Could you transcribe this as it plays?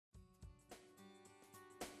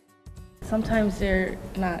sometimes they're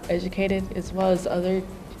not educated as well as other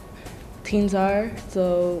teens are.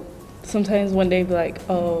 So sometimes when they be like,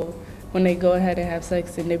 oh, when they go ahead and have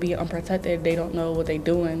sex and they be unprotected, they don't know what they're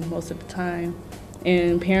doing most of the time.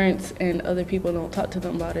 And parents and other people don't talk to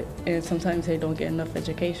them about it, and sometimes they don't get enough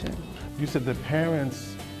education. You said the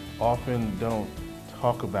parents often don't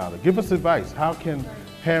talk about it. Give us advice. How can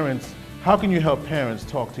you help parents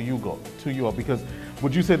talk to you all? Because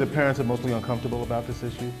would you say the parents are mostly uncomfortable about this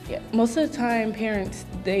issue? Yeah, most of the time parents,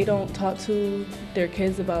 they don't talk to their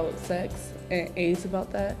kids about sex and AIDS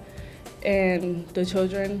about that. And the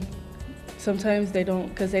children, sometimes they don't,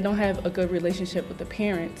 because they don't have a good relationship with the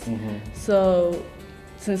parents. So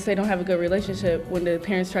since they don't have a good relationship, when the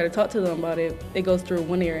parents try to talk to them about it, it goes through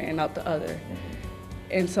one ear and out the other.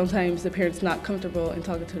 And sometimes the parents not comfortable in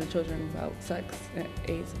talking to the children about sex and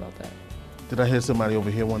AIDS about that. Did I hear somebody over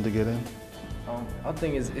here wanted to get in? I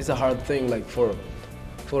think it's a hard thing, like for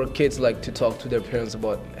kids, like to talk to their parents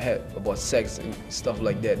about sex and stuff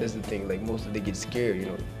like that. That's the thing. Like most of them get scared, you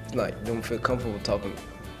know. It's like they don't feel comfortable talking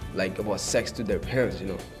like about sex to their parents, you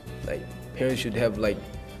know. Like parents should have like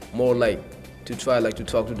more like to try like to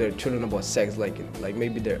talk to their children about sex, like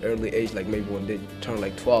maybe their early age, like maybe when they turn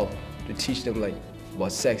like 12, to teach them like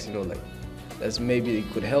about sex, you know. Like that's maybe it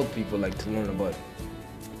could help people like to learn about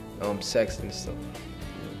sex and stuff.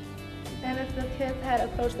 And if the kids had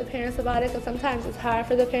approached the parents about it, because sometimes it's hard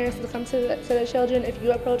for the parents to come to their children. If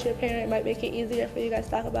you approach your parent, it might make it easier for you guys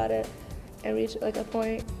to talk about it and reach like a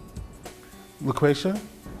point. LaQuasia?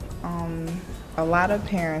 A lot of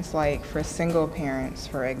parents, like for single parents,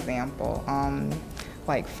 for example,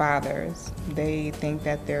 like fathers, they think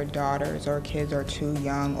that their daughters or kids are too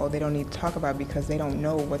young or they don't need to talk about it because they don't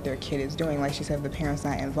know what their kid is doing. Like she said, if the parent's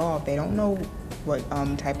not involved, they don't know what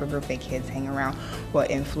type of group their kids hang around, what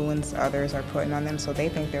influence others are putting on them. So they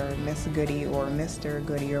think they're Miss Goody or Mr.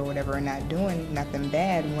 Goody or whatever and not doing nothing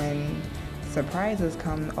bad when surprises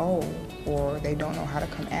come, or they don't know how to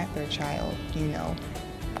come at their child, you know.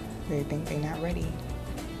 They think they're not ready.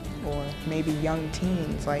 Or maybe young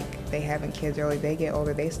teens, like they having kids early, they get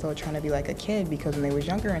older, they still trying to be like a kid because when they was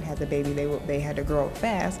younger and had the baby, they had to grow up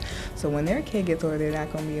fast. So when their kid gets older, they're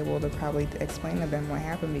not going to be able to probably explain to them what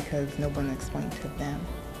happened because no one explained to them.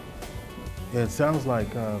 Yeah, it sounds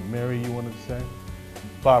like, Mary, you wanted to say?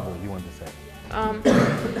 Barbara, you wanted to say?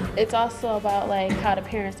 It's also about like how the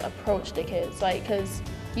parents approach the kids, like, because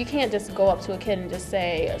you can't just go up to a kid and just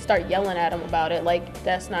start yelling at them about it. Like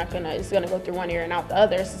that's not gonna, it's gonna go through one ear and out the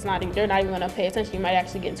other. It's not, they're not even gonna pay attention. You might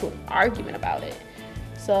actually get into an argument about it.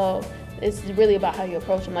 So it's really about how you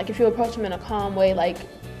approach them. Like if you approach them in a calm way, like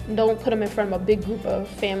don't put them in front of a big group of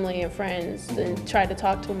family and friends and try to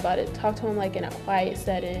talk to them about it. Talk to them like in a quiet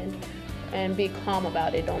setting and be calm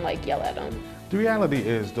about it. Don't like yell at them. The reality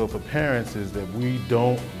is, though, for parents is that we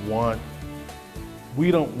don't want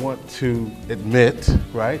to admit,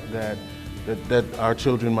 right, that our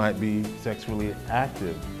children might be sexually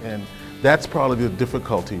active. And that's probably the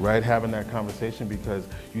difficulty, right, having that conversation, because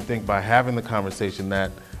you think by having the conversation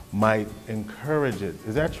that might encourage it.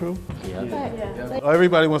 Is that true? Yeah. Yeah. Oh,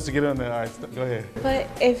 everybody wants to get on there. All right, go ahead. But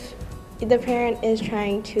if the parent is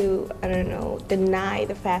trying to, I don't know, deny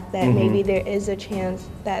the fact that maybe there is a chance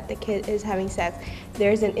that the kid is having sex,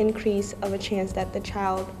 there's an increase of a chance that the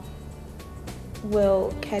child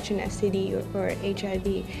will catch an STD or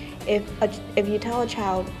HIV. If you tell a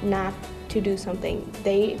child not to do something,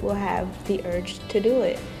 they will have the urge to do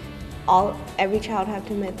it. Every child have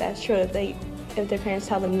to admit that's true. If their parents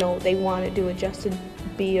tell them no, they want to do it just to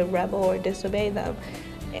be a rebel or disobey them.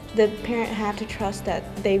 The parent have to trust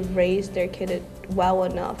that they've raised their kid well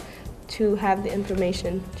enough to have the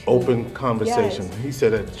information. Open conversation. Yes. He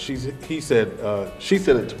said that she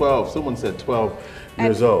said at 12. Someone said 12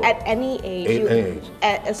 years old. At any age, age.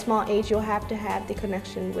 At a small age, you'll have to have the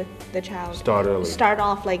connection with the child. Start early. Start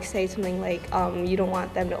off like say something like you don't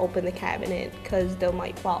want them to open the cabinet because they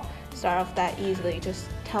might fall. Start off that easily. Just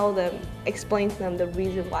tell them, explain to them the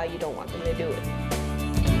reason why you don't want them to do it.